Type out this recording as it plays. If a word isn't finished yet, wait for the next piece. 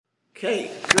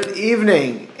Okay, good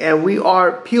evening, and we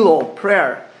are Pilol,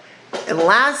 prayer. And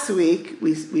last week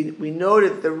we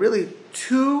noted there are really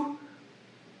two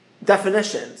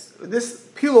definitions. This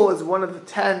Pilol is one of the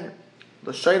 10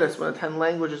 Lashonos, one of the 10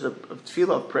 languages of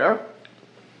tefillah, of prayer.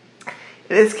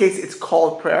 In this case, it's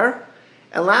called prayer.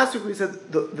 And last week we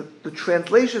said the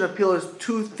translation of Pilol is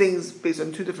two things based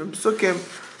on two different psukim,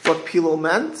 what Pilol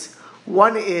meant.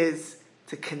 One is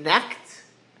to connect,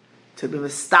 to be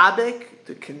mistabik,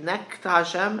 to connect to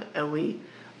Hashem, and we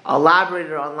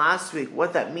elaborated on last week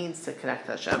what that means to connect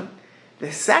to Hashem.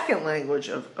 The second language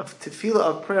of tefillah,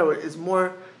 of prayer, is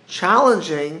more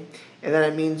challenging, and that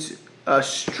it means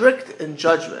strict in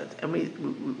judgment. And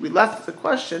we left the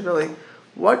question really,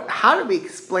 how do we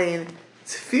explain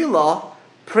tefillah,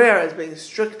 prayer, as being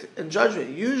strict in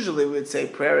judgment? Usually we would say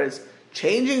prayer is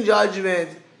changing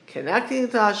judgment, connecting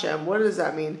to Hashem. What does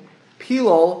that mean?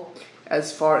 Pilol,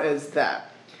 as far as that.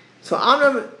 So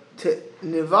Amram to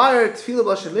Nivar Tefillah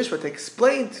B'Lashem Mishpat, to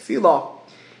explain Tefillah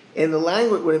in the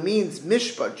language what it means,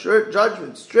 Mishpat,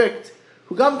 judgment, strict.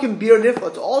 Hugam can bir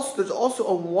nifla. There's also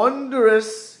a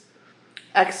wondrous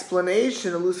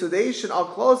explanation, elucidation, al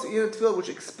close in Tefillah, which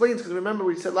explains, because remember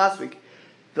we said last week,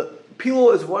 the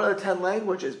Pilol is one of the 10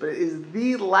 languages, but it is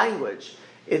the language.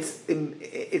 It's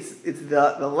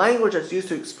the language that's used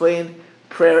to explain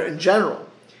prayer in general.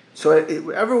 So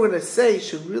whatever we're going to say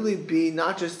should really be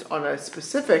not just on a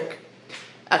specific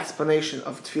explanation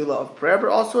of tefillah, of prayer, but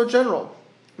also a general.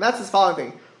 And that's the following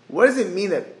thing. What does it mean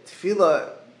that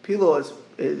tefillah, Pilol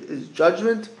is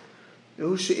judgment?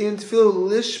 Shearim tefillah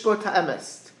lishbo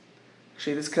ta'emes.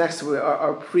 Actually, this connects to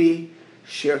our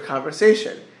pre-share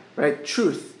conversation, right?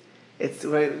 Truth. It's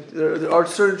right. There are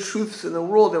certain truths in the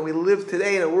world, and we live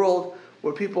today in a world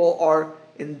where people are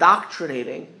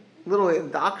literally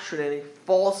indoctrinating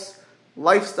false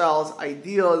lifestyles,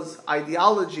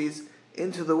 ideologies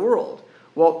into the world.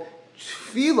 Well,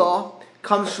 tefillah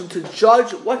comes from to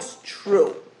judge what's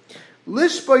true.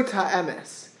 Lishboi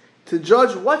ta'emes, to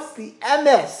judge what's the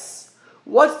emes,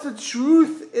 what's the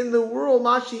truth in the world.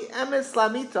 Mashi emes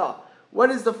lamita,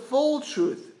 what is the full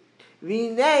truth?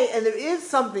 Vinei, and there is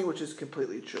something which is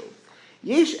completely true.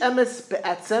 Yesh emes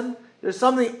be'etzem, there's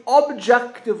something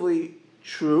objectively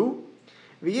true.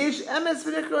 V'yesh emes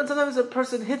v'nikra, and sometimes a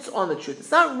person hits on the truth. It's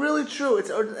not really true.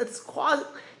 It's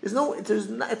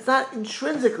not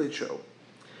intrinsically true.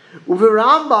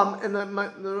 Rambam, and the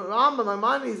Rambam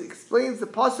Maimonides explains the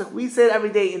pasuk. We say it every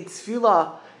day in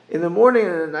tefillah, in the morning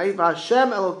and in the night.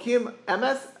 Hashem Elokim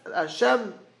emes.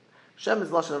 Hashem is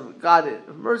lashon of God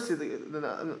of mercy.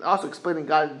 Also explaining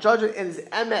God judgment, and his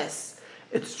emes.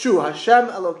 It's true. Hashem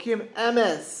Elokim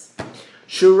emes.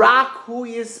 Shirak hu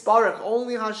yisparach.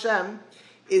 Only Hashem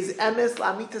is emes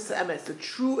lamitas emes, the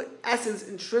true essence,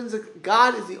 intrinsic.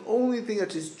 God is the only thing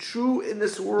that is true in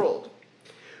this world.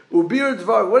 Ubir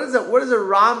dvar. What is that? What is a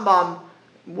Rambam?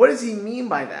 What does he mean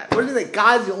by that? What does he mean that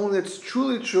God is the only that's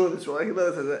truly true in this world? Like he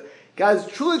says that God is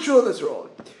truly true in this world.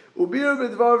 Ubir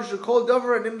b'dvar shekol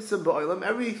davar nimsa ba'olam.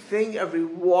 Everything,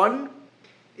 everyone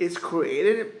is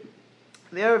created.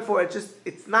 Therefore, it's a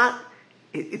nivra.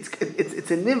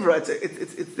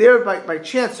 It's there by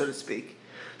chance, so to speak.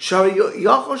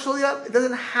 It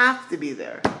doesn't have to be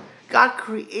there. God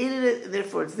created it, and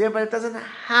therefore it's there, but it doesn't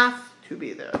have to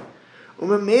be there.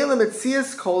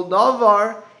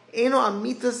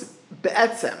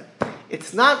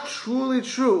 It's not truly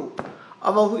true.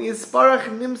 But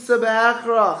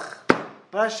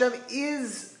Hashem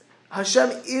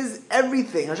is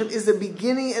everything. Hashem is the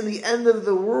beginning and the end of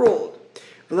the world.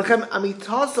 And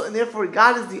therefore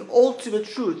God is the ultimate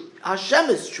truth. Hashem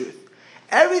is truth.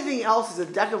 Everything else is a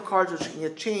deck of cards which can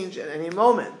get changed at any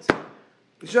moment.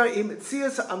 Hashem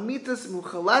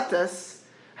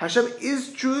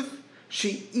is truth.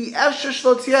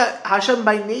 Hashem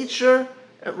by nature,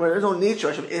 well, there's no nature.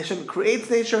 Hashem creates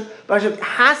nature, but Hashem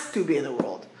has to be in the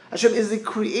world. Hashem is the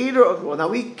creator of the world. Now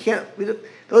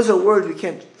those are words we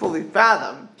can't fully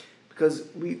fathom, because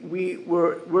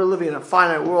we're living in a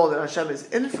finite world and Hashem is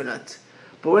infinite.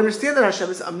 But we understand that Hashem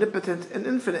is omnipotent and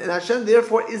infinite, and Hashem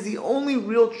therefore is the only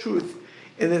real truth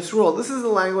in this world. This is the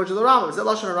language of the Rambam. It's the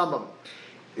Lashon Rambam.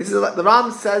 The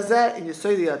Rambam says that in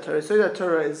Yesodei Torah. Yesodei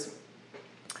Torah is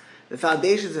the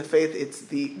foundations of faith. It's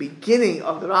the beginning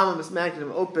of the Rambam's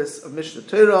magnum opus of Mishnah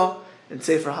Torah and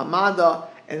Sefer Hamada.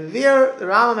 And there, the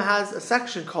Rambam has a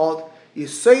section called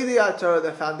Yesodei Torah,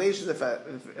 the foundations of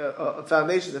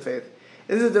faith.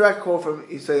 This is a direct quote from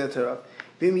Yesodei Torah.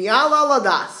 V'miyala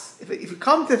ladas. If you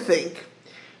come to think,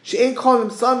 she'en kol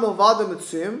nimsan milvado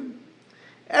mitzuyim,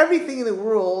 everything in the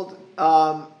world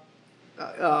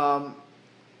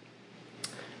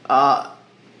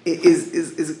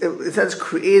is in a sense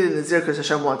created in Zir because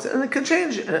Hashem wants it, and it can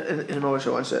change in a moment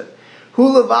Hashem wants it. Hu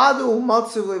levadu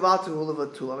matzuv levatu hu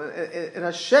levatulam, and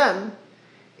Hashem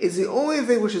is the only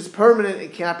thing which is permanent.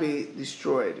 It can't be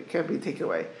destroyed. It can't be taken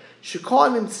away.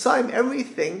 Shekal and Mitzrayim,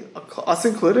 everything, us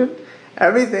included,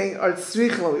 everything are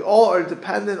tzrichim. We all are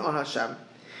dependent on Hashem.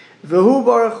 V'hu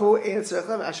baruch hu ein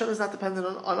tzrichem. Hashem is not dependent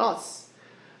on us.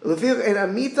 L'fich ein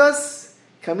amitas.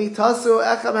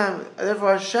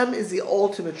 Therefore, Hashem is the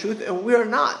ultimate truth, and we are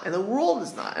not, and the world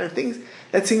is not, and things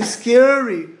that seem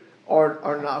scary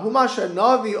are not. Humasha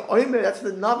Navi Oimer. That's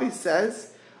what the Navi says.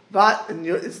 But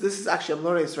this is actually, I'm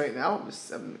learning this right now.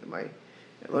 I'm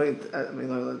learning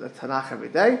the Tanakh every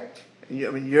day.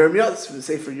 Yirmiyah. This is the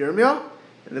Sefer Yirmiyah,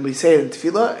 and then we say it in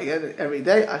Tefillah again every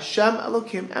day. Hashem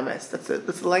Elokim Emes. That's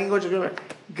the language of Yirmiyah.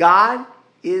 God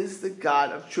is the God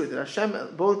of truth, and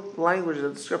Hashem, both languages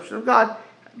of the description of God.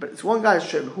 But it's one God is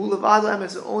true. Hu levadu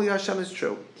emes, and only Hashem is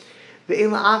true.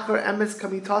 Ve'ein la'achar emes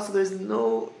kamitasa. There is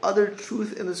no other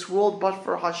truth in this world but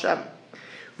for Hashem.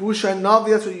 V'usha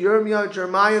Navi, that's what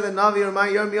Jeremiah, the Navi,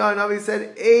 Yirmiyah, Navi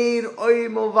said, Ein oy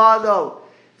movado.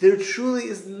 There truly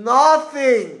is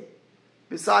nothing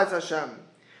besides Hashem.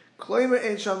 Kloimer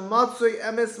ein shamatzoi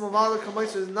emes movado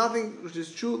kamayis. There is nothing which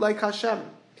is true like Hashem.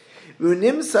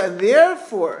 V'unimsa, and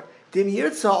therefore, dim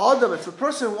yirtza adam. If a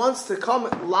person wants to come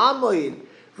lamoid,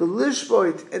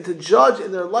 and to judge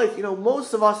in their life,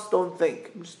 most of us don't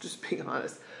think. I'm just being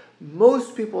honest.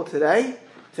 Most people today,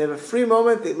 if they have a free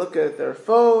moment, they look at their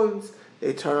phones,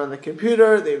 they turn on the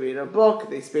computer, they read a book,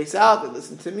 they space out, they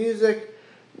listen to music.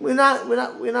 We're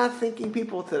not thinking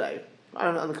people today.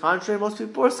 On the contrary, most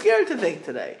people are scared to think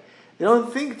today. They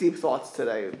don't think deep thoughts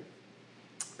today.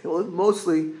 People live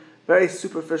mostly very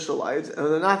superficial lives, and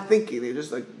they're not thinking. They're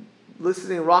just like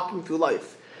listening, rocking through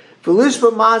life. But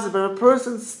a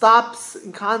person stops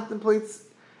and contemplates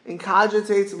and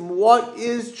cogitates what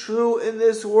is true in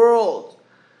this world.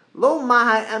 Lo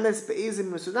maha emes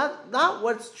be'ezim. So not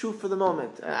what's true for the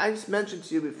moment. I just mentioned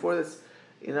to you before this,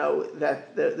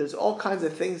 that there's all kinds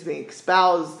of things being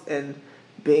espoused and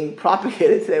being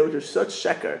propagated today, which are such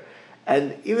sheker,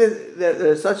 and even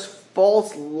there's such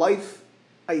false life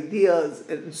ideas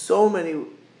and so many and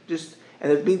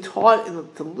it's being taught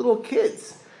to little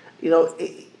kids.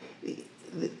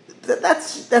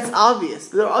 That's obvious.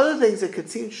 There are other things that could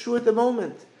seem true at the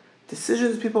moment.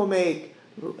 Decisions people make,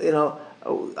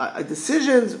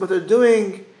 decisions, what they're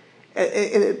doing,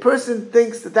 and a person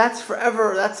thinks that's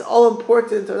forever, that's all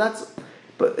important,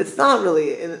 but it's not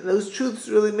really. And those truths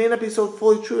really may not be so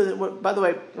fully true. And by the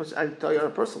way, which I tell you on a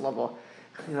personal level,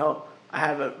 I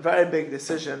have a very big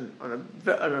decision on a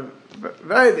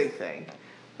very big thing.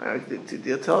 I like the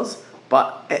details,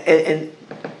 but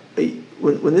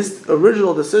when this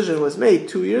original decision was made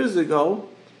 2 years ago,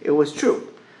 it was true.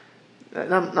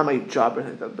 Not my job or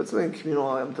anything, but something communal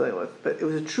I'm dealing with. But it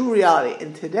was a true reality.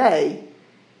 And today,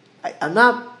 I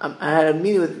had a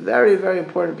meeting with very, very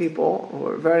important people who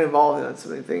are very involved in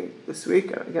something this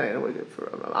week. Again, I'm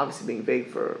obviously being vague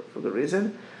for good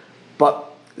reason, but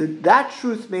that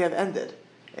truth may have ended.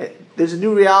 There's a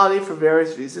new reality for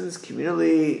various reasons,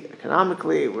 communally,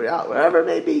 economically, whatever it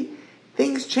may be.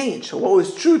 Things change. So what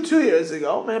was true 2 years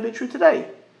ago may not be true today.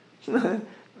 So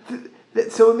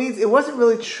it means it wasn't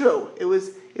really true. It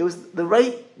was the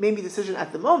right maybe decision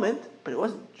at the moment, but it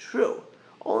wasn't true.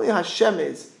 Only Hashem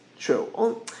is true.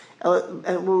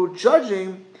 And we're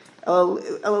judging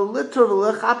what's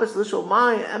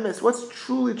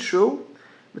truly true.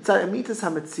 If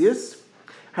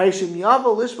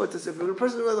a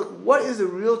person really look, what is the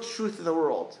real truth in the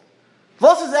world?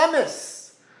 What's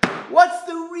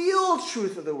the real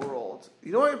truth of the world?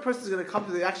 You know what a person is going to come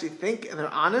to, they actually think and they're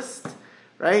honest,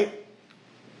 right?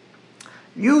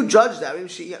 You judge that. You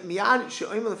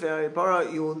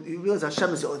realize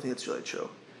Hashem is the only thing that's really true.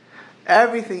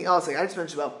 Everything else, like I just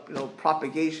mentioned about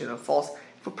propagation of false.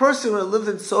 If a person would have lived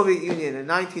in the Soviet Union in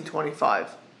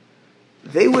 1925,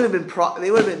 they would have been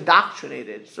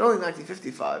indoctrinated. It's only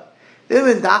 1955. They would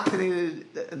have been indoctrinated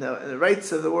in the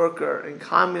rights of the worker, in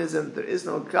communism. There is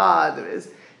no God.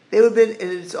 They would have been,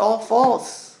 and it's all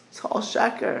false. It's all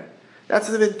sheker. That's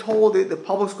what they've been told. The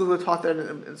public schools were taught that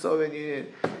in the Soviet Union.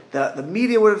 The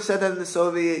media would have said that in the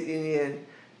Soviet Union.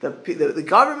 The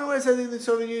government would have said that in the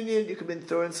Soviet Union. You could have been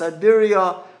thrown in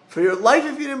Siberia for your life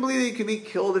if you didn't believe it. You could be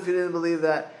killed if you didn't believe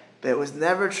that. But it was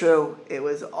never true. It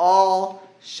was all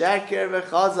sheker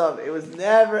v'chazav. It was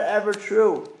never ever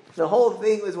true. The whole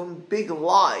thing was one big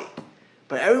lie.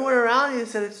 But everyone around you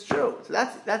said it's true. So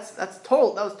that's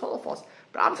total. That was total false.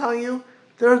 But I'm telling you,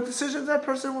 there are decisions that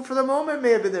person for the moment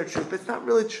may have been their truth, but it's not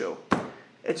really true.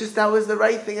 It's just that was the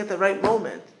right thing at the right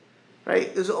moment,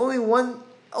 right? There's only one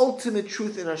ultimate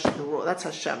truth in the world. That's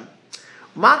Hashem.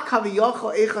 And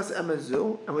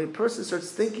when a person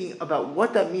starts thinking about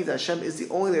what that means, Hashem is the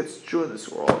only thing that's true in this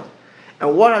world.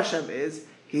 And what Hashem is,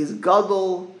 He's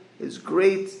Gadol, He's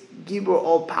great, Gibor,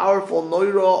 all powerful,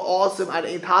 Noiro, awesome, and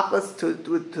Ein Tachlis to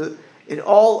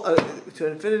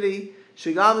infinity.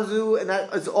 Shigamzu, and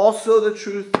that is also the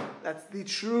truth. That's the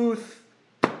truth.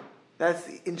 That's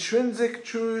the intrinsic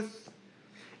truth.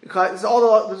 This is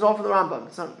all from the Rambam.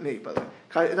 It's not me, by the way.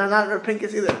 It's not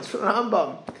Rapinkus either. It's from the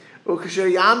Rambam. When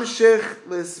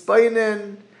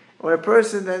a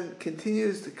person then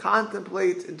continues to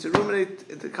contemplate and to ruminate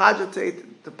and to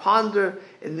cogitate, to ponder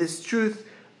in this truth,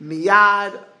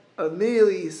 miyad,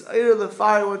 immediately, Yisayir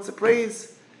Lefar wants to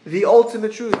praise the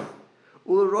ultimate truth.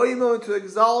 Uleroimo, to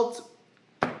exalt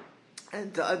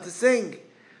and to sing.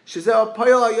 And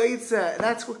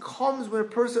that's what comes when a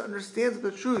person understands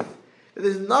the truth. That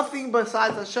there's nothing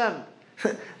besides Hashem.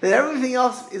 That everything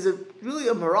else is really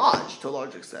a mirage to a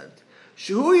large extent.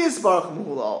 Hashem is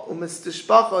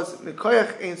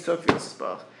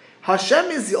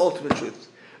the ultimate truth.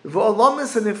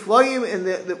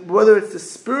 Whether it's the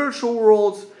spiritual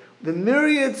worlds, the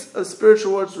myriads of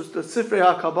spiritual worlds which the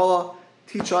Sifrei HaKabbalah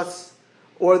teach us,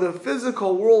 or the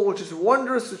physical world which is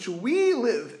wondrous, which we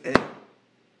live in,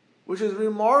 which is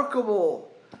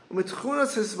remarkable. And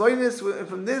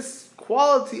from this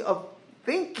quality of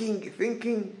thinking,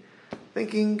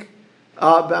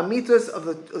 ba'amitas of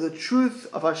the truth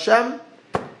of Hashem,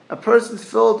 a person's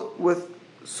filled with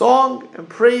song and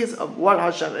praise of what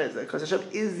Hashem is, because Hashem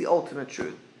is the ultimate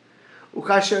truth. When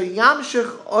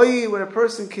a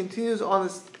person continues on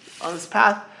this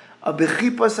path, a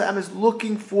bechipas Hashem is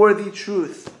looking for the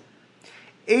truth.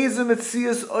 Then the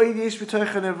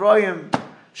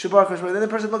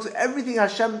person looks at everything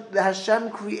that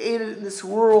Hashem created in this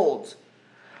world.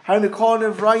 Hashem is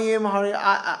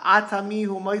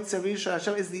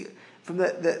from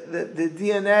the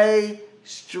DNA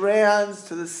strands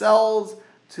to the cells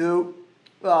to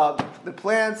the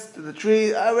plants to the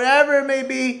tree, whatever it may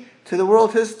be, to the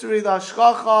world history, the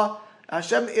hashgacha.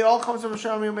 Hashem, it all comes from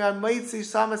Hashem. You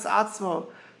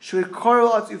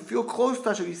feel close to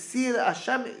Hashem. You see that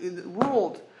Hashem in the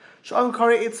world. Hashem we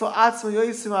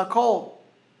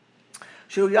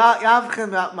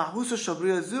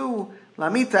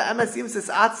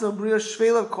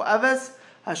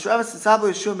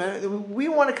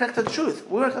want to connect to the truth.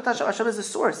 We want to connect to Hashem. Hashem is the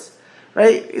source,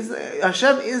 right?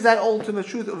 Hashem is that ultimate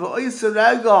truth.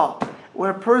 When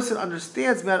a person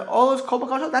understands, man, all those kol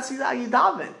b'kol, that's how you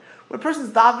daven. When a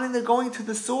person's davening, they're going to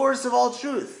the source of all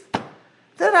truth.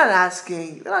 They're not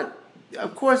asking.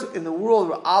 Of course, in the world,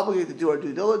 we're obligated to do our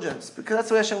due diligence because that's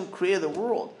the way Hashem created the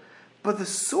world. But the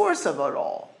source of it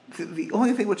all, the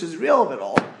only thing which is real of it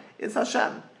all, is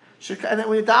Hashem. And then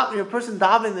when a person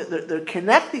davening, they're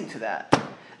connecting to that.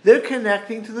 They're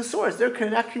connecting to the source. They're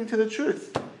connecting to the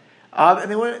truth.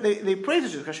 And they praise the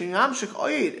truth.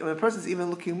 When a person's even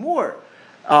looking more,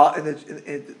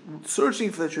 in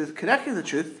searching for the truth, connecting to the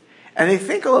truth, and they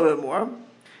think a little bit more,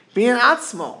 being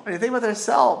atzmo, and they think about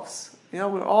themselves.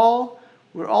 We're all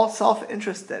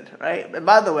self-interested, right? And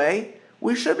by the way,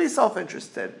 we should be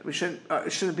self-interested.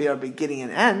 It shouldn't be our beginning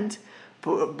and end.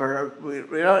 But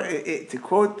to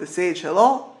quote the sage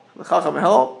Hillel, I'm ein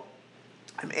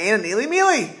nili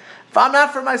mili. If I'm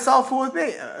not for myself, who with me?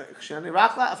 If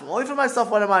I'm only for myself,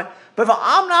 what am I? But if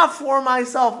I'm not for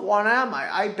myself, what am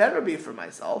I? I better be for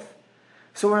myself.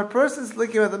 So when a person's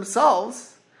looking at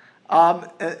themselves,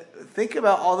 think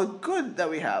about all the good that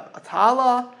we have.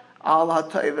 All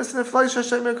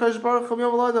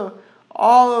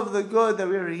of the good that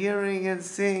we're hearing and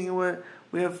seeing,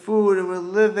 we have food and we're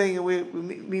living and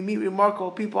we meet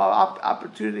remarkable people,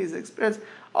 opportunities, experience,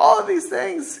 all of these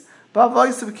things. That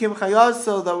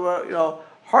we're,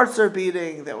 hearts are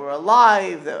beating, that we're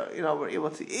alive, that we're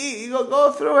able to eat. You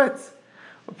go through it.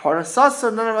 We're part of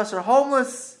Sasa. None of us are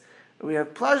homeless. We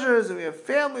have pleasures and we have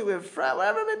family, we have friends,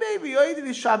 whatever it may be.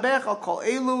 I'll call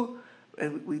Elu.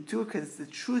 And we do it because it's the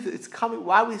truth. It's coming.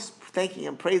 Why are we thanking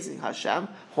and praising Hashem?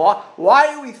 Why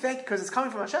are we thanking? Because it's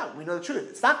coming from Hashem. We know the truth.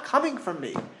 It's not coming from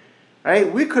me,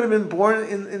 right? We could have been born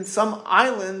in some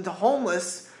island,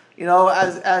 homeless,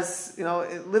 as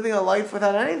living a life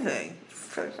without anything.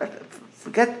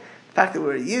 Forget the fact that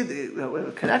we're a Yid. We have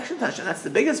a connection to Hashem. That's the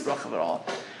biggest bracha of it all.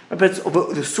 But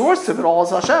the source of it all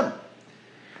is Hashem.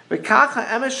 And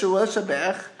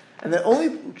the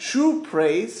only true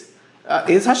praise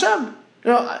is Hashem.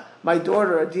 My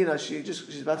daughter Adina,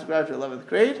 she's about to graduate 11th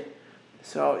grade,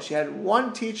 so she had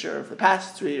one teacher for the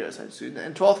past 3 years.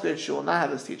 In 12th grade, she will not have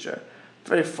this teacher.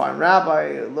 Very fine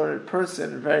rabbi, a learned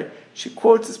person. She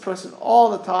quotes this person all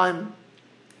the time.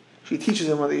 She teaches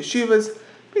in one of the yeshivas.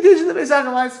 He teaches in the Beis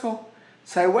High School.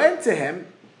 So I went to him.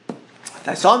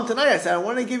 I saw him tonight. I said, I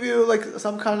want to give you like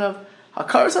some kind of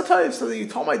hakar satayv, so that you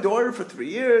taught my daughter for 3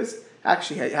 years.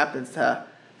 Actually, he happens to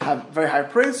have very high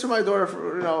praise for my daughter.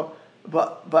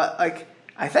 But like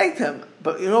I thanked him.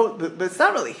 But but it's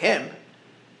not really him.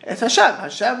 It's Hashem.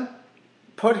 Hashem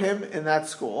put him in that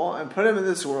school and put him in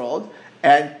this world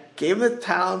and gave him the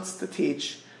talents to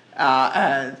teach.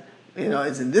 And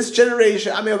it's in this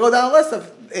generation. I mean, I'll go down a list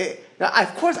of. Now,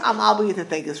 of course, I'm obligated to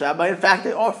thank this rabbi. In fact,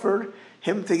 they offered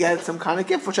him to get some kind of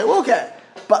gift, which I will get.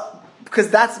 But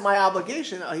because that's my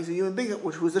obligation, he's a human being,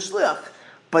 which was a shliach.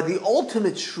 But the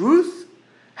ultimate truth,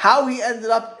 how he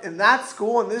ended up in that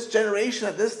school in this generation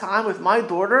at this time with my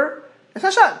daughter, is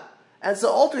Hashem. And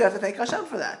so ultimately, you have to thank Hashem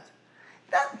for that.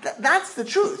 That's the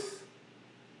truth.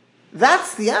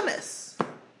 That's the emes.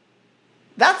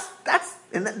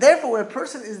 And therefore, when a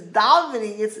person is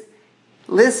davening, it's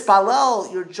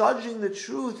lispalel. You're judging the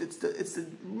truth. It's the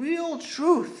real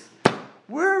truth.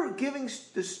 We're giving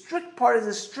the strict part is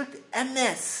a strict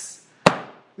emes.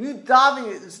 You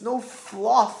davening, there's no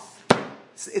fluff.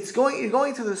 You're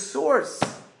going to the source. The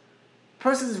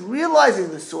person is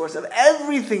realizing the source of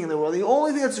everything in the world. The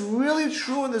only thing that's really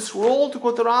true in this world, to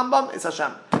quote the Rambam, is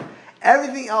Hashem.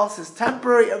 Everything else is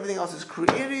temporary. Everything else is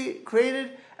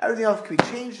created. Everything else can be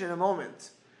changed in a moment.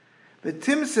 But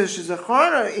Tim says, he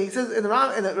says in the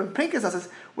Pinkus says,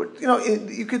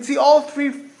 you can see all three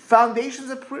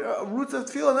foundations of roots of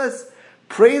tefillah in this: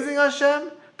 praising Hashem,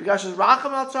 because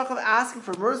Racham al Tzacham, asking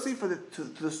for mercy to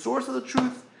the source of the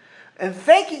truth, and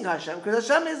thanking Hashem, because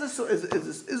Hashem is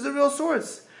the real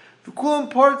source.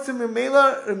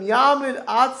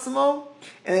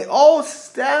 And they all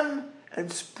stem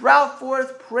and sprout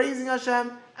forth, praising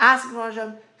Hashem, asking for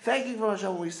Hashem, thanking for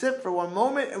Hashem. When we sit for one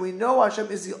moment and we know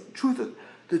Hashem is the truth,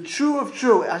 the true of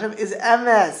true. Hashem is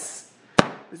emes.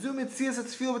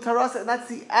 And that's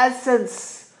the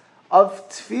essence of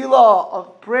tefillah,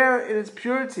 of prayer in its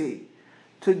purity.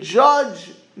 To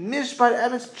judge mishpat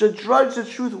emes, to judge the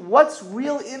truth. What's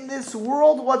real in this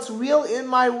world? What's real in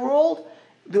my world?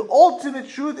 The ultimate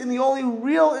truth and the only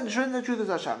real intrinsic truth is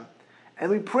Hashem. And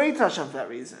we pray to Hashem for that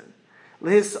reason.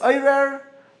 Lehisayrer,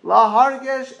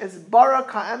 lahargesh, es bara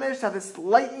ka'emesh, to have this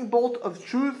lightning bolt of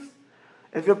truth.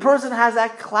 If a person has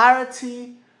that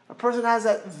clarity, a person has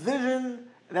that vision,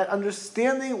 that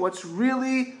understanding what's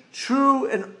really true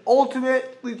and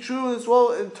ultimately true in this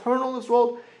world, internal in this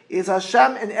world, is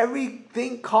Hashem, and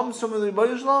everything comes from the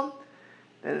Rebbeinu Shalom,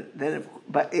 the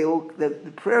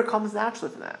prayer comes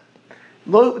naturally from that.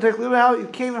 You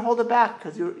can't even hold it back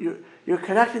because you're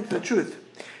connecting to the truth.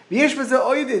 There's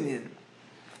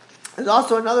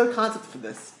also another concept for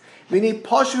this.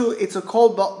 It's a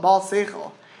called Baal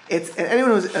Seichel. It's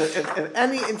anyone who's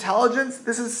any intelligence.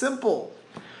 This is simple.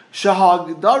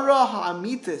 Shahagdara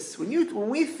ha'amitis. When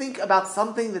we think about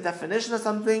something, the definition of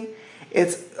something,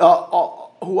 it's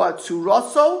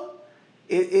huatzuraso.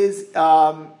 It is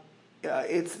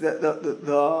it's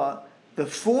the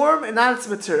form and not its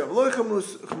material. For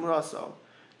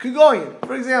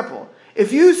example,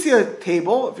 if you see a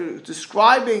table, if you're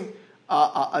describing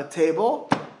a table,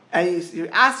 and you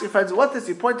ask your friends, what is this?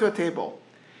 You point to a table.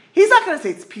 He's not going to say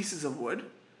it's pieces of wood.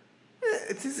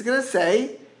 He's going to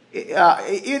say,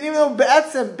 even though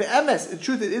be'emes, in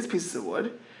truth it is pieces of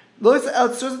wood, he's going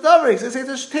to say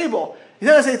it's a table. He's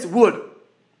not going to say it's wood.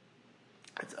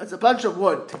 It's a bunch of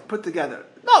wood put together.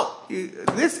 No,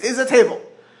 this is a table.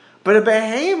 But a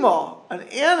behema, an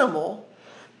animal,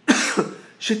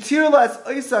 shetirla es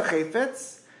oisa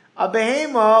chayfetz, a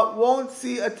behema won't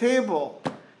see a table.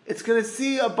 It's going to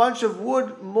see a bunch of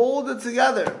wood molded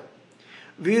together.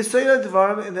 The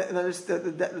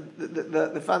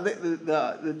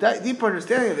deeper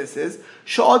understanding of this is,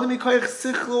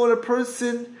 when a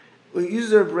person uses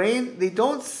their brain, they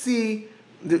don't see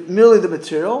merely the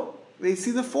material, they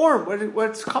see the form,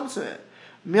 where it comes from it.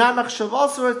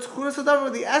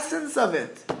 The essence of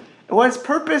it, and what its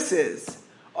purpose is.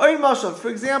 For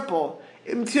example,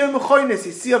 you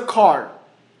see a car.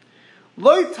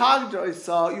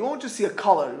 You won't just see a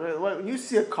color. When you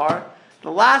see a car,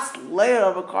 the last layer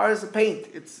of a car is the paint.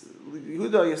 It's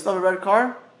Yehuda, you still have a red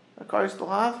car? A car you still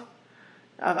have?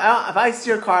 If I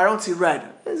see your car, I don't see red.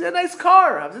 It's a nice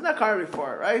car. I've seen that car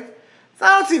before, right? So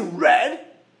I don't see red.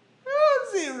 I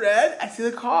don't see red. I see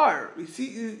the car.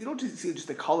 You don't just see just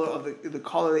the color of the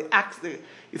color.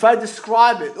 If I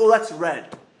describe it, that's red.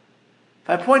 If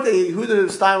I point at Yehuda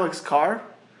Steinweg's car,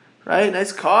 right?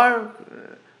 Nice car,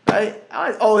 right?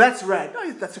 That's red.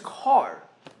 No, that's a car.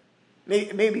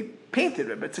 Maybe painted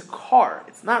red, but it's a car.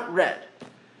 It's not red.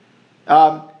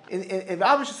 in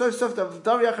Abish Stuff of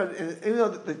Dar Yachad, even though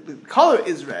the color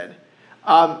is red,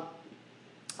 and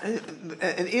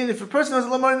even if a person has a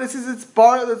lemon, this is it's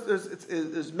bar.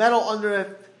 There's metal under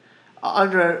it,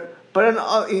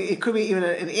 But it could be even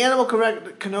an animal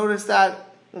can notice that,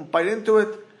 won't bite into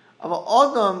it. Of an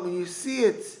Adam, when you see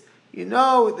it, you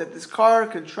know that this car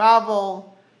can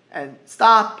travel and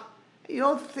stop. You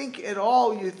don't think at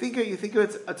all. You think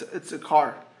it's a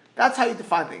car. That's how you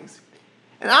define things.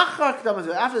 And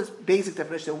after this basic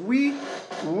definition,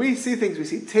 when we see things, we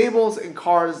see tables and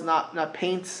cars, not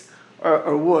paints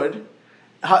or wood.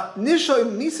 A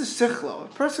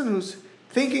person who's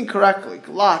thinking correctly,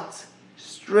 glat,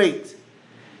 straight.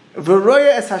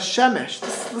 V'roya es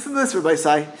hashemesh. Listen to this, Rabbi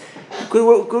Sai. Good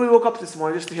we woke up this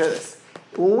morning just to hear this.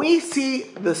 When we see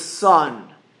the sun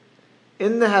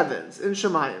in the heavens, in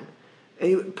Shemayim,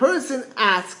 a person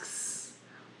asks,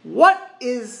 what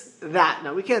is that?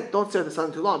 Now, don't stare at the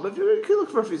sun too long, but if you can look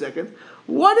for a few seconds,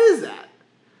 what is that?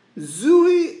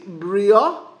 Zui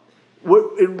Bria,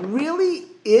 what it really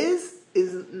is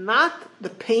not the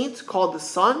paint called the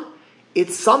sun,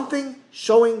 it's something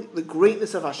showing the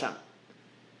greatness of Hashem.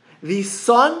 The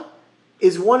sun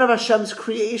is one of Hashem's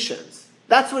creations.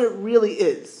 That's what it really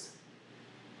is.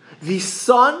 The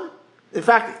sun, in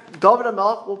fact, David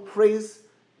HaMelech will praise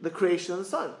the creation of the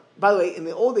sun. By the way, in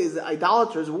the old days, the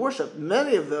idolaters worshipped,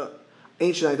 many of the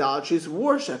ancient idolatries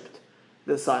worshipped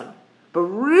the sun. But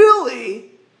really,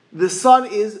 the sun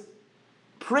is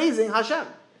praising Hashem.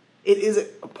 It is a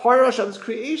part of Hashem's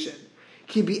creation.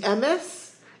 Ki bi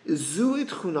emes zuit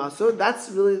chunaso. That's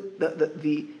really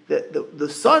the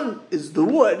sun is the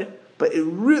wood, but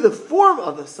the form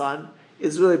of the sun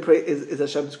is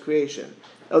Hashem's creation.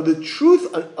 The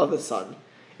truth of the sun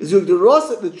is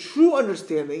the true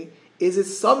understanding is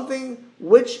it's something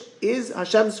which is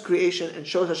Hashem's creation and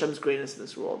shows Hashem's greatness in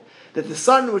this world. That the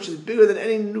sun, which is bigger than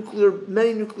many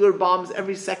nuclear bombs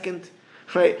every second,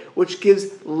 right, which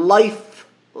gives life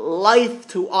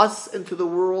to us and to the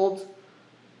world,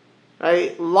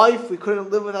 right? Life, we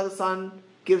couldn't live without the sun.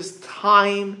 Gives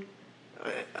time,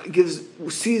 gives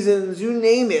seasons, you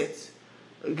name it.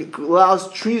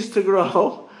 Allows trees to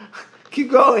grow.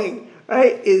 Keep going,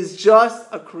 right? Is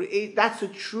just that's the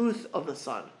truth of the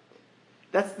sun.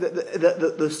 That's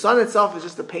the sun itself is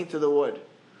just the paint of the wood.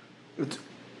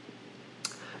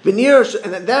 Veneer,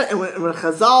 and when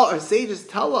Chazal, our sages,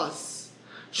 tell us,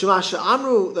 Shema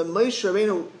Sha'amru, that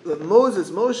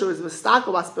Moshe was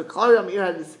mistakel baspeklari,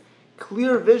 had this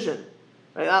clear vision.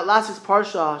 Right? Last week's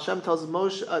parsha, Hashem tells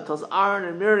tells Aaron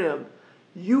and Miriam,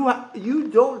 you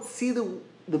don't see the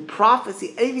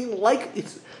prophecy, anything like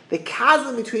it's the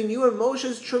chasm between you and Moshe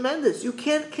is tremendous. You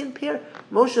can't compare.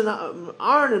 Moshe and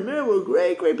Aaron and Miriam were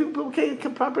great people can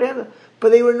comprehend it,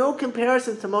 but they were no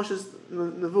comparison to Moshe's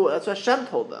nevuah. That's what Hashem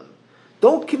told them.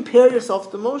 Don't compare yourself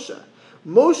to Moshe.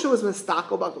 Moshe was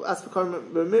mistakel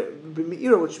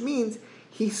b'meira, which means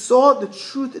he saw the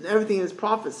truth in everything in his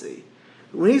prophecy.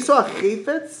 When he saw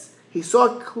chayfetz, he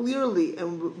saw it clearly,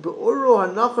 and be'oro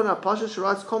hanachon ha'pasha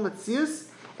shiratz kol metzius.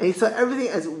 And he saw everything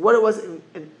as what it was in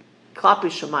Klapi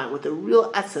Shemayim, with the real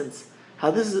essence,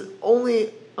 how this is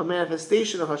only a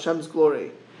manifestation of Hashem's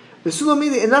glory. The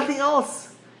Sulamidi and nothing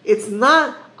else. It's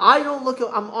not, I'm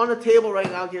on a table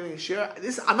right now giving a share.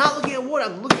 I'm not looking at wood,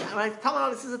 I'm telling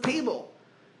you this is a table.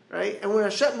 Right? And when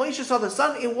Moshe saw the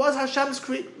sun, it was Hashem's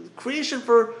creation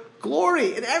for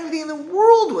glory, and everything in the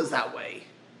world was that way.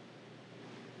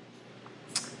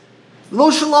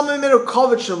 Lo Shalom Emir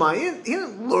Kovit Shemayim. He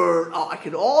didn't learn. I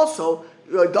can also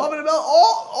David HaMelech.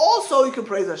 Also, you can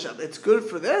praise Hashem. It's good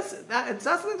for this. It's not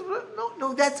something.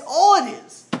 No. That's all it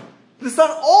is. The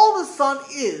sun. All the sun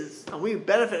is, and we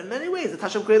benefit in many ways. That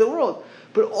Hashem created the world,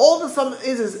 but all the sun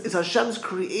is Hashem's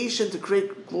creation to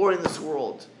create glory in this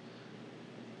world.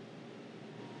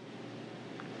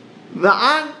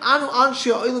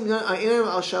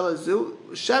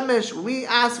 Shemesh. We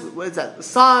ask, what is that? The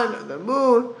sun, the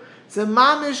moon. We're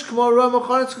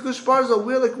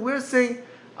seeing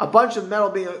a bunch of metal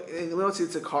being, we don't see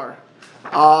it's a car.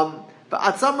 But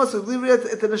at some point,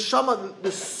 it's the neshama,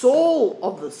 the soul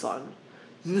of the sun,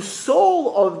 the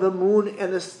soul of the moon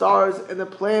and the stars and the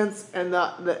plants and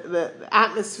the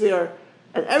atmosphere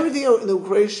and everything in the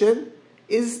creation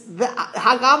is the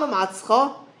Hagama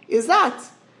Matzcha is that.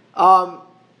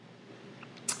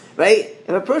 Right? If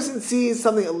a person sees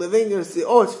something living, you see,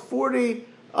 it's 40.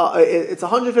 It's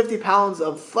 150 pounds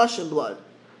of flesh and blood.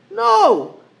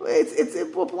 No, it's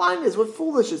what blindness, what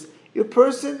foolishness. Your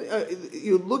person,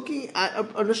 you're looking at a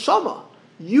neshama.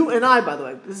 You and I, by the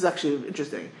way, this is actually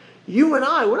interesting. You and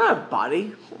I, we're not a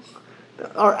body.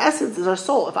 Our essence is our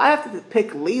soul. If I have to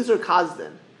pick Laser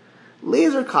Kasdan,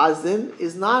 Laser Kazdin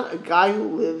is not a guy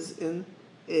who lives in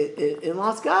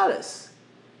Las Gatas.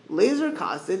 Laser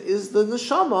Kazdin is the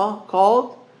neshama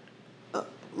called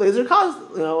Laser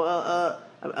Kazdin.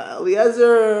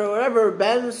 Eliezer, or whatever,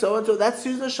 Ben, so and so. That's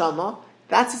his neshama.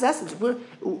 That's his essence.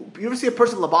 You ever see a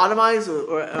person lobotomized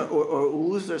or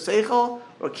lose their seichel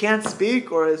or can't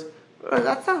speak or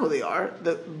that's not who they are.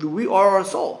 We are our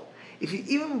soul. If you,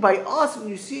 even by us, when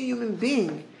you see a human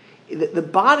being, the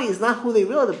body is not who they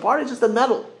really are. The body is just a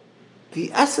metal.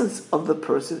 The essence of the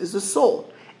person is the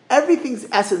soul. Everything's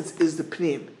essence is the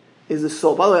pnim, is the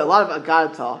soul. By the way, a lot of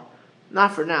Agadata,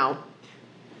 not for now.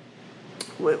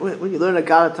 When you learn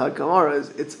Agadata Gemara,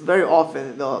 it's very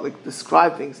often they'll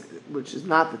describe things which is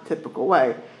not the typical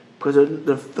way, because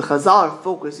the Chazal are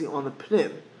focusing on the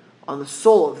pnim, on the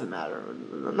soul of the matter.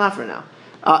 Not for now.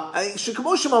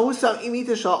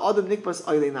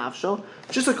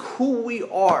 Just like who we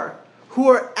are, who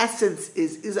our essence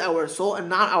is our soul and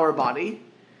not our body,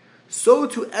 so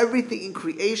to everything in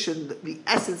creation, the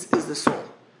essence is the soul.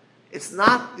 It's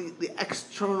not the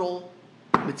external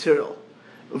material.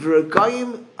 And in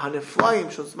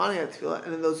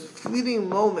those fleeting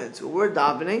moments where we're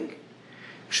davening,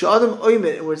 and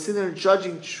we're sitting there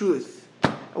judging truth,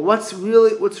 and what's real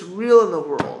in the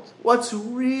world. What's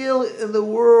real in the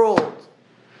world?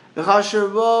 You're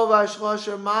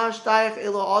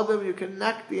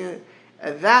connecting.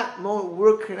 At that moment,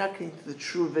 we're connecting to the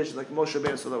true vision, like Moshe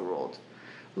Rabbeinu saw the world.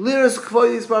 When we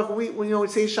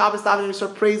say Shabbos davening, we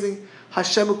start praising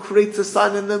Hashem who creates the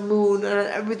sun and the moon, and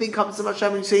everything comes from Hashem.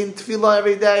 And you say in Tefillah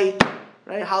every day,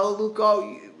 right?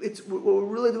 Hallelujah. What we're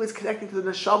really doing is connecting to the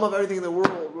neshama of everything in the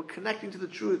world. We're connecting to the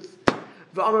truth.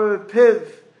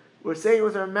 We're saying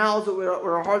with our mouths what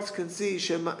our hearts can see.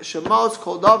 Shema's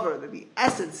kol davar, that the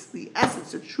essence, the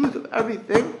truth of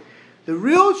everything. The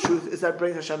real truth is that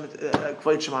brings Hashem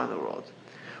kvod Shema in the world.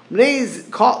 When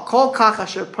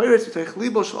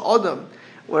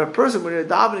a person, when you're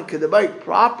davening kedabait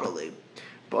properly,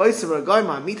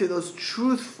 those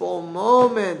truthful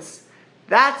moments,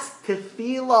 that's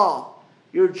tefillah.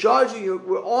 You're judging.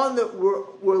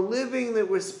 We're living. That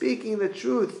we're speaking the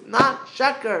truth, not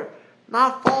sheker,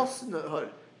 not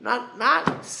falsehood,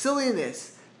 not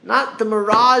silliness, not the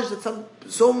mirage that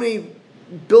so many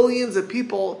billions of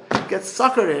people get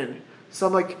suckered in.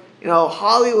 Some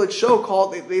Hollywood show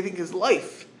called they think is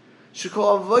life. When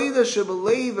you're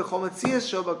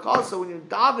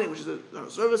davening, which is the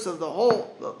service of the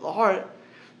whole, the heart,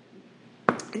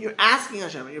 and you're asking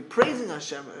Hashem, and you're praising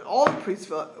Hashem, and all the priests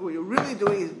feel, what you're really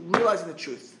doing is realizing the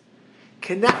truth,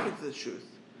 connecting to the truth.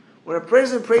 When a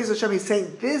person praises Hashem, he's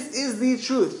saying, this is the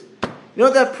truth. You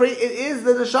know what it is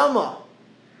the neshama.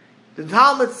 The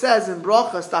Talmud says in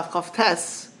Brachas, Daf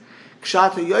Chavtes,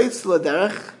 Kshata Yoitz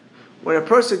L'derech, when a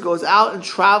person goes out and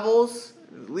travels,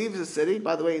 leaves the city.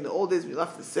 By the way, in the old days, when we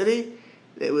left the city,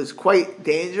 it was quite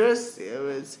dangerous.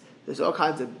 There's all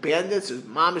kinds of bandits. There's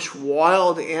mamish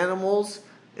wild animals,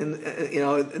 on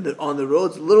the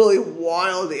roads. Literally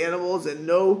wild animals and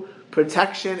no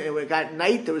protection. And when it got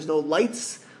night, there was no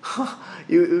lights.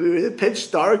 You were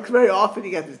pitch dark very often.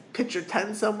 You got this picture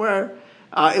tent somewhere.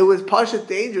 It was pasha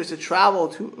dangerous to travel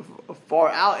too far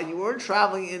out, and you weren't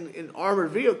traveling in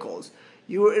armored vehicles.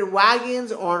 You were in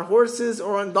wagons or on horses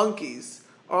or on donkeys.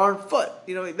 Or on foot,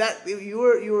 that you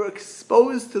were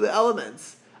exposed to the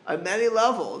elements on many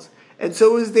levels, and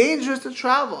so it was dangerous to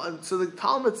travel. And so the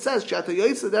Talmud says, you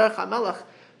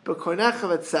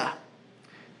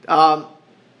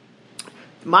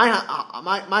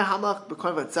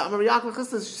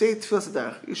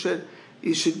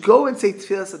should go and say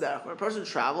Tefillah Saderech. When a person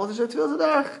travels, he should Tefillah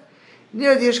Saderech.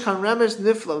 Near the Yishkan Remesh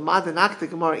Nifla Madanach the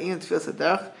Gemara in Tefillah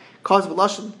Saderech calls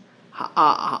B'lashon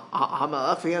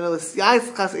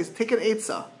is taken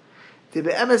etza. The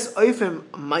be'emes oifim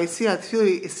ma'isi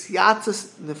hatfili is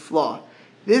yatzis nifla.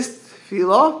 This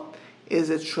tefillah is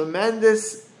a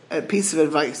tremendous piece of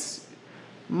advice.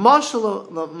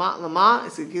 Mashal lama,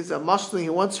 it gives a mashal he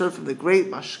once heard from the great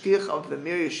mashkich of the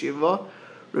Mir Yeshiva,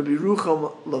 Rabbi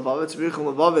Rucham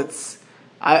Levovitz.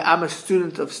 I'm a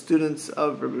student of students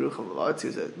of Rabbi Rucham Levovitz. He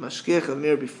was a mashkich of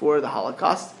Mir before the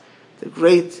Holocaust. The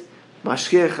great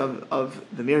mashkich of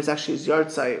the Mir. It's actually his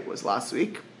yard site was last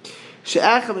week.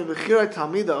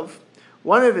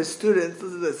 One of his students,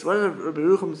 listen to this, one of Rabbi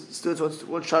Rucham's students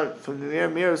once shot from the Mir.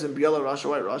 Mir was in Biela, Russia,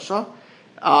 White Russia,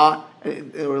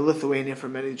 and they were Lithuania for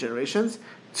many generations,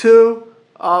 to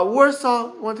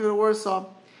Warsaw, went to go to Warsaw.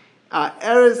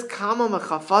 Erez kama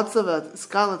mechafatza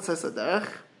v'skan l'tzes haderech.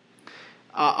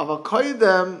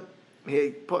 Avakoydem,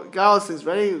 he got all these things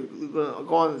ready, going to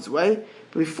go on his way.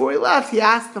 But before he left, he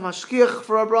asked the mashkiach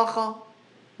for a bracha.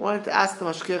 Wanted to ask the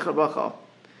mashkiach for a bracha.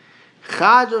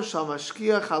 Chadro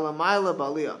Shamashkiach Halamayla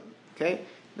Baliyah. Okay?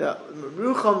 The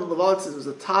Yerucham Levavitz was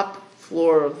the top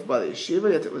floor of the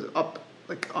yeshiva, yet it was up,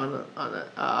 like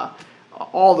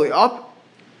all the way up.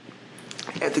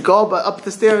 You had to go up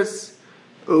the stairs.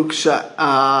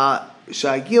 Shagila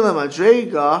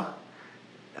Madrega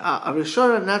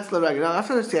Arishona Natzla Rag. Now, I have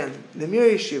to understand, the Mir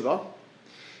Yeshiva,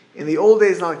 in the old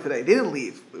days, not like today, they didn't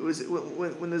leave. It was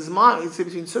when the Zman, you'd say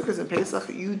between Sukkot and Pesach,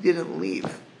 you didn't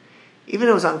leave. Even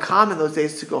though it was uncommon those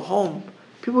days to go home,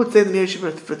 people would stay in the Mir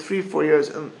Yeshiva for 3-4 years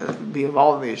and be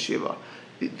involved in the Yeshiva.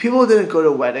 People didn't go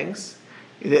to weddings.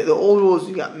 The old rules,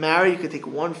 you got married, you could take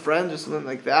one friend or something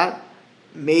like that.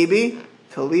 Maybe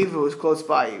to leave if it was close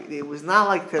by. It was not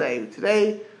like today.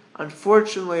 Today,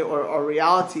 unfortunately, or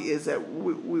reality is that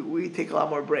we take a lot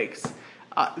more breaks.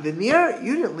 The Mir,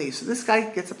 you didn't leave. So this guy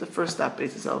gets up the first step, and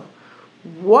he says,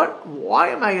 why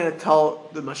am I going to tell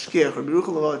the Mashgiach, or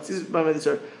Yerucham Levavitz, these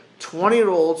are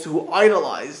 20-year-olds who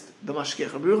idolized the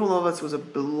Mashgiach. Yerucham Levavitz was a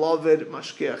beloved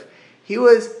Mashgiach. He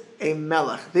was a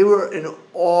melech. They were in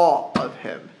awe of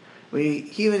him.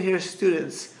 He even hears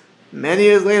students, many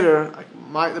years later,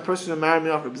 like the person who married me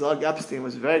off, Reb Zelig Epstein,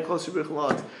 was very close to Yerucham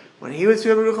Levavitz. When he was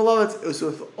speaking of Yerucham Levavitz, it was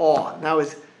with awe. Now it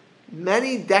was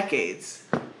many decades,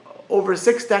 over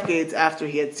 6 decades after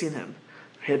he had seen him.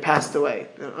 He had passed away.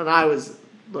 And I was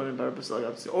learning about Reb Zelig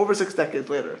Epstein. Over 6 decades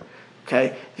later.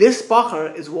 Okay? This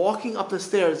Bachar is walking up the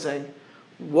stairs saying,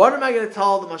 what am I going to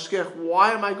tell the Mashgiach?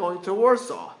 Why am I going to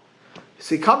Warsaw?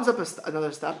 So he comes up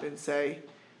another step and say,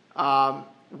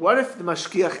 what if the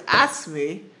Mashgiach asks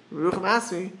me, Yerucham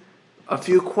asks me, a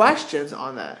few questions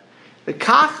on that? The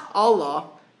Kach Allah,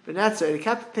 he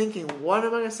kept thinking, what am I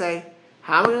going to say?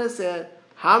 How am I going to say it?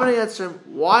 How am I going to answer him?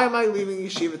 Why am I leaving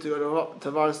yeshiva to go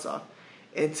to Warsaw?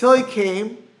 Until he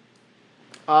came,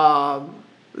 until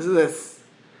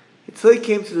he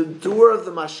came to the door of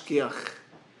the Mashgiach,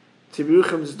 to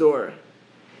Yerucham's door.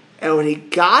 And when he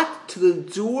got to the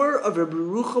door of Rabbi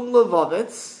Yerucham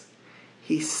Levavitz,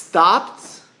 he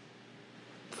stopped,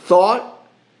 thought,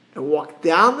 and walked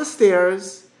down the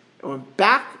stairs, and went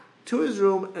back to his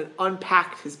room and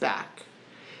unpacked his bag.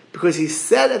 Because he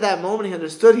said at that moment, he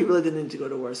understood he really didn't need to go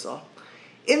to Warsaw.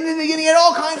 In the beginning, he had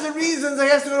all kinds of reasons he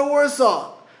has to go to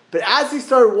Warsaw. But as he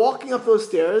started walking up those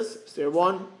stairs, stair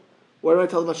 1, what do I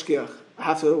tell the Mashgiach? I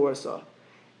have to go to Warsaw.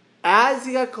 As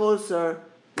he got closer,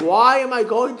 why am I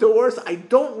going to Warsaw? I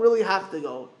don't really have to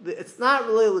go. It's not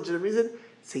really a legitimate reason.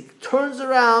 So he turns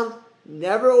around,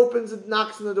 never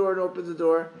knocks on the door and opens the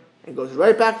door, and goes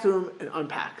right back to the room and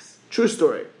unpacks. True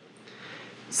story.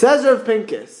 Says Rav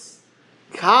Pincus,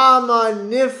 Kama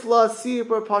nifla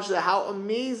sipur pasha, how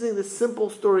amazing this simple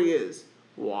story is.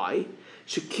 Why?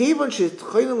 When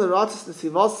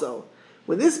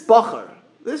this Bachar,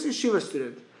 this yeshiva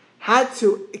student, had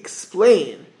to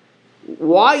explain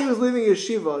why he was leaving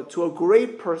yeshiva to a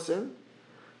great person,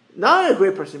 not a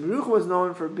great person. Yerucham was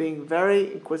known for being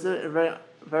very inquisitive and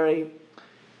very.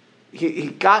 He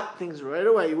got things right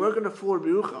away. You weren't going to fool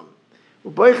Yerucham.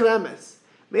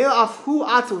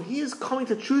 He is coming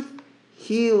to truth.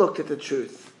 He looked at the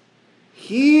truth.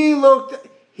 He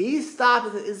stopped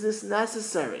and said, is this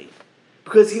necessary?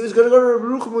 Because he was going to go to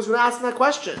Yerucham, who was going to ask him that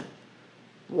question.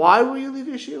 Why will you leave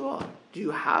yeshiva? Do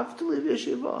you have to leave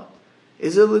yeshiva?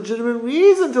 Is there a legitimate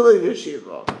reason to leave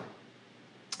yeshiva?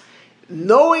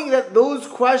 Knowing that those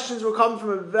questions were coming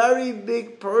from a very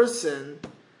big person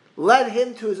led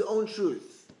him to his own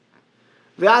truth.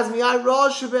 He was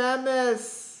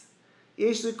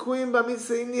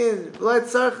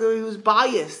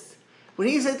biased. When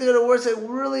he said to go to Warsaw,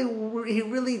 he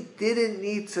really didn't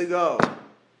need to go.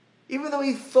 Even though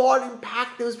he thought and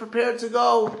packed and was prepared to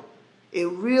go, it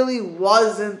really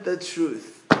wasn't the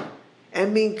truth.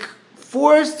 And being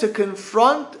forced to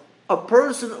confront a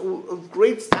person of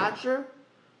great stature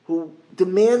who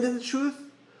demanded the truth,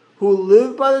 who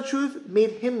lived by the truth,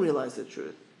 made him realize the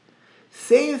truth.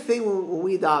 Same thing when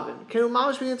we daven. Can we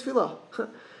mamash be in tefillah?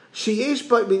 Sheyesh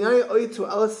b'inyanei oitu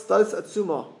elas stalis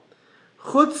atzuma.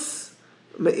 Chutz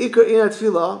me'ikar in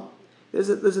tefillah.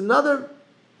 There's another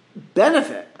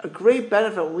benefit, a great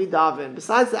benefit when we daven,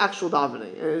 besides the actual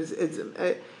davening.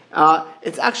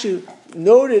 It's actually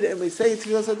noted, and we say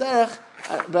tefillah saderech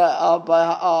by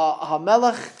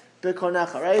hamelech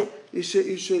bekonecha. Right? You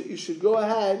should go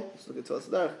ahead. Let's look at tefillah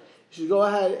saderech. You should go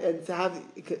ahead and to have,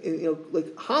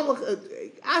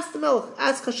 ask the Melech,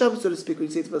 ask Hashem, so to speak, when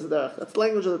you say tefillah saderech. That's the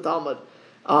language of the Talmud,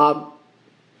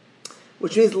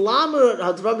 which means Lamar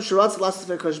hadvarim sharatz lasas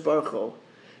v'kadosh baruch Hu.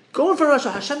 Go in front of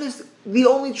Hashem. Hashem is the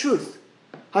only truth.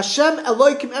 Hashem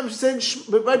Elokim Em saying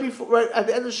right at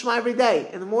the end of Shema every day,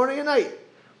 in the morning and night.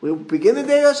 We begin the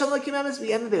day with Hashem Elokim Em,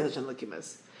 we end the day with Hashem Elokim Em.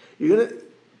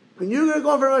 When you're going to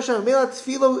go in front of Hashem,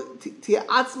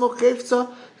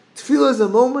 tefillah is a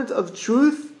moment of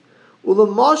truth. Just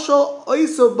like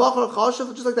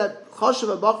that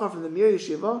chashav bakar from the Mir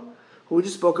Yeshiva, who we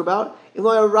just spoke about. If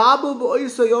Rabbi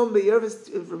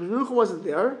Yerucham wasn't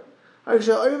there, he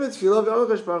didn't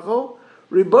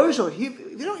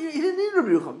need Rabbi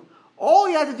Yerucham. All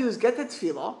he had to do is get the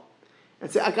tefillah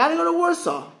and say, I got to go to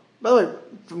Warsaw. By the way,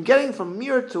 getting from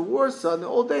Mir to Warsaw in the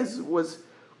old days was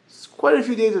quite a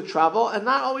few days of travel and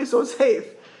not always so safe,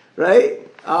 right?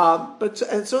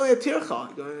 And certainly a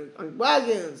tircha, going on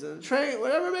wagons and train,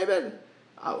 whatever it may be.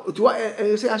 And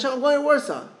you say, Hashem, I'm going to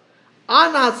Warsaw. I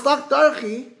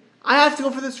have to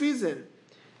go for this reason.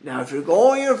 Now, if you're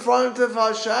going in front of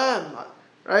Hashem,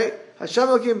 right? Hashem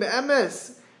looking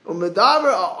be'emes,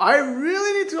 I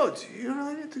really need to go. Do you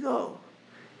really need to go?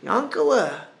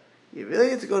 Yankele, you really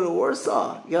need to go to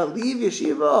Warsaw. You gotta leave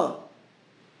yeshiva.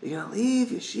 You're going to leave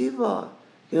yeshiva.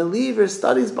 You're going to leave your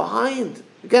studies behind.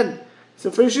 Again,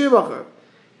 so for yeshiva,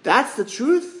 that's the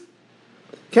truth.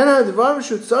 You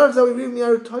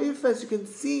can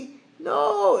see,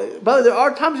 no, but there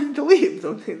are times you need to leave.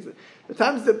 There are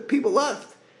times that people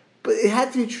left. But it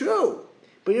had to be true.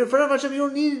 But you're in front of Hashem, you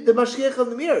don't need the mashgiach of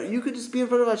the mirror. You could just be in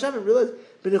front of Hashem and realize,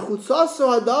 you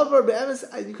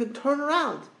can turn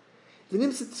around.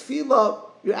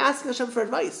 You're asking Hashem for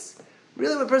advice.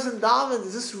 Really, when a person davens,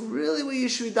 is this really what you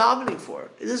should be davening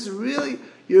for? Is this really,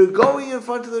 you're going in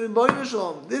front of the Rebbeinu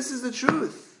Shalom? This is the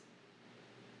truth.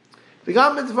 There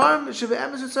are many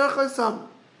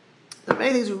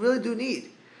things we really do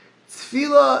need.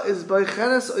 Tefillah is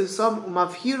b'chenes oisam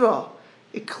umavhira.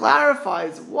 It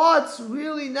clarifies what's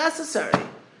really necessary,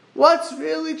 what's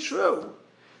really true.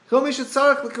 A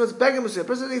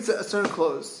person needs a certain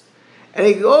clothes, and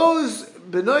he goes.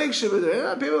 People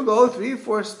go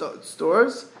 3-4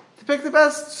 stores to pick the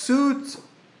best suit,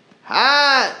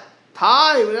 hat,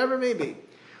 tie, whatever it may be.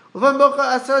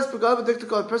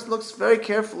 The person looks very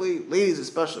carefully, ladies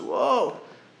especially. Whoa,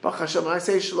 when I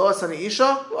say shlos ani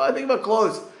isha, well, I think about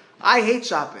clothes. I hate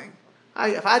shopping.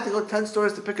 If I had to go 10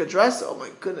 stores to pick a dress, oh my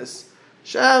goodness,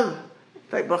 Shem.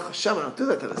 Like Baruch Hashem, I don't do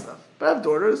that kind of stuff. But I have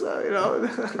daughters,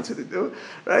 that's what they do,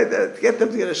 right? To get them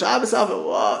to get a Shabbos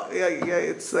outfit,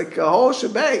 it's like a whole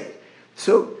shebang.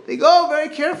 So they go very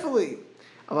carefully.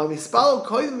 When a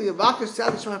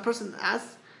person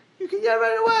asks, you can get it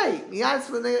right away. He asks,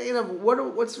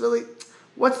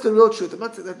 what's the real truth?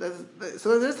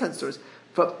 So there's 10 stories.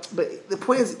 But the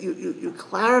point is, you're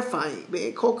clarifying.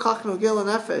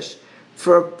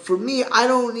 For me, I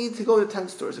don't need to go to 10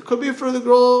 stores. It could be for the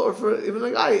girl or for even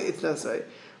the guy, it's necessary.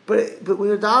 But when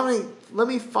you're davening, let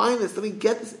me find this, let me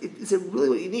get this. Is it really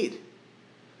what you need?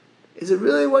 Is it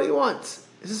really what you want?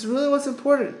 Is this really what's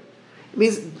important? It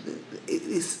means,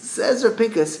 it says Rav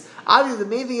Pinkus, obviously the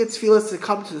main thing is tefillah is to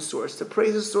come to the source, to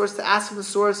praise the source, to ask from the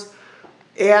source,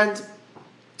 and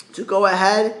to go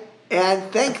ahead and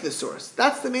thank the source.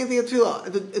 That's the main thing of tefillah,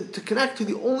 and to connect to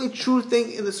the only true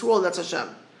thing in this world, that's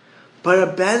Hashem. But a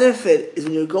benefit is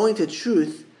when you're going to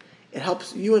truth, it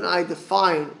helps you and I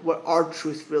define what our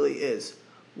truth really is.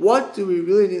 What do we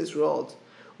really need in this world?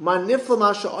 If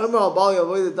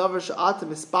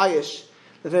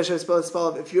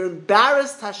you're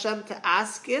embarrassed, Hashem, to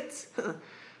ask it,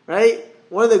 right?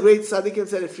 One of the great tzaddikim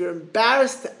said, if you're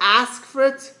embarrassed to ask for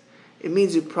it, it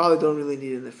means you probably don't really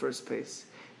need it in the first place.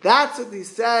 That's what he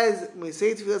says when we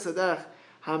say Tefillah Saderech.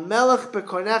 HaMelech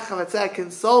bekonecha v'tzeh,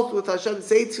 consult with Hashem,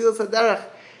 say Tefillah Saderech.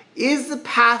 Is the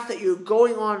path that you're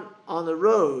going on the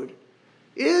road,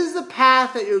 is the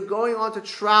path that you're going on to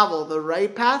travel the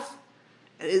right path?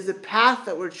 And is the path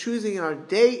that we're choosing in our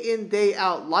day in, day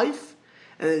out life,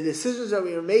 and the decisions that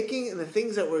we are making and the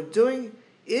things that we're doing,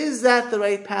 is that the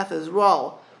right path as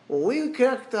well? When we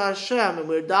connect to Hashem and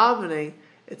we're davening,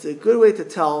 it's a good way to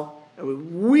tell, and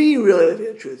we really live in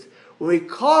the truth. When we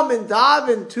come and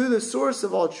daven to the source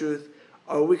of all truth,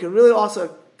 or we can really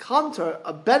also come to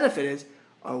a benefit is,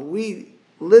 are we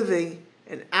living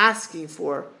and asking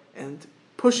for and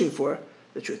pushing for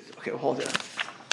the truth? Okay, we'll hold it.